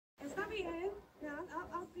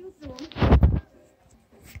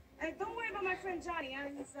friend Johnny.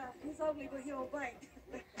 He's ugly, but he don't bite.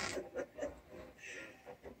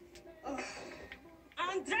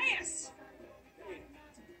 Andreas!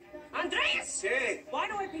 Andreas! Hey! Why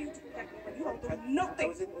do I pay you to protect me when you don't do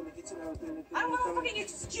nothing? I don't want no fucking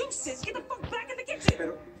excuses. Get the fuck back in the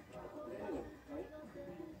kitchen.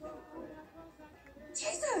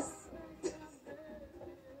 Jesus!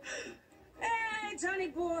 Hey, Johnny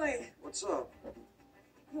boy. What's up?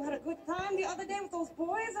 You had a good time the other day with those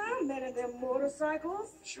boys, huh? Men and their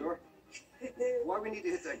motorcycles. Sure. Why we need to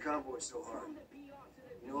hit that convoy so hard?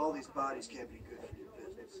 You know, all these bodies can't be good for your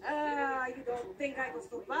business. You don't think I could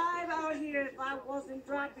survive out here if I wasn't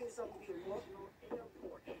dropping some people?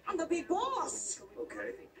 I'm the big boss.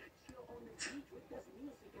 Okay.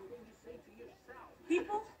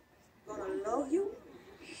 People gonna love you,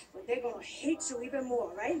 but they're gonna hate you even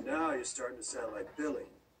more, right? Now you're starting to sound like Billy.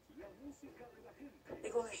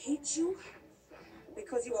 They're gonna hate you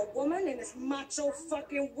because you're a woman in this macho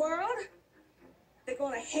fucking world. They're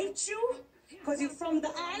gonna hate you because you're from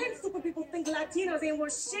the island. Stupid people think Latinos ain't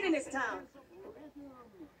worth shit in this town.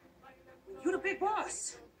 You the big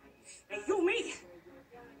boss. And you me.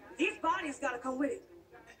 These bodies gotta come with it.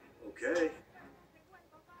 Okay.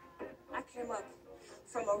 I came up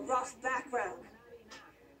from a rough background.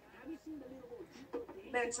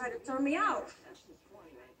 Man tried to turn me out.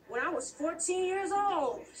 When I was 14 years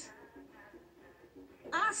old,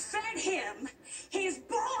 I fed him his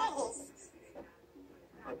balls.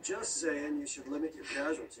 I'm just saying you should limit your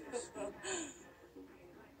casualties.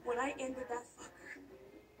 When I ended that fucker,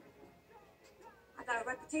 I got a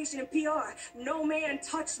reputation in PR. No man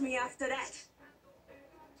touched me after that.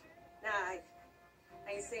 Nah, I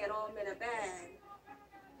ain't saying all men are bad.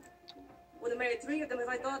 Would have married 3 of them if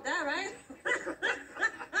I thought that, right?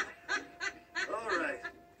 All right.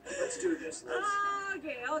 Let's do this, Liz.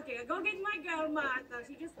 Okay. Go get my girl, Martha.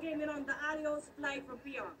 She just came in on the adios flight from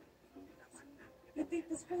PR. You think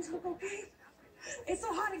this place look okay? It's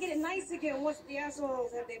so hard to get it nice again once the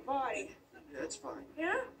assholes have their party. Yeah, it's fine.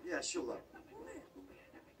 Yeah? Yeah, she'll love it.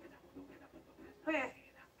 Where?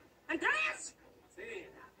 Andreas!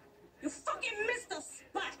 You fucking missed the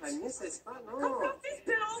spot! I missed that spot? Come No. off these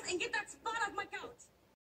pillows and get that spot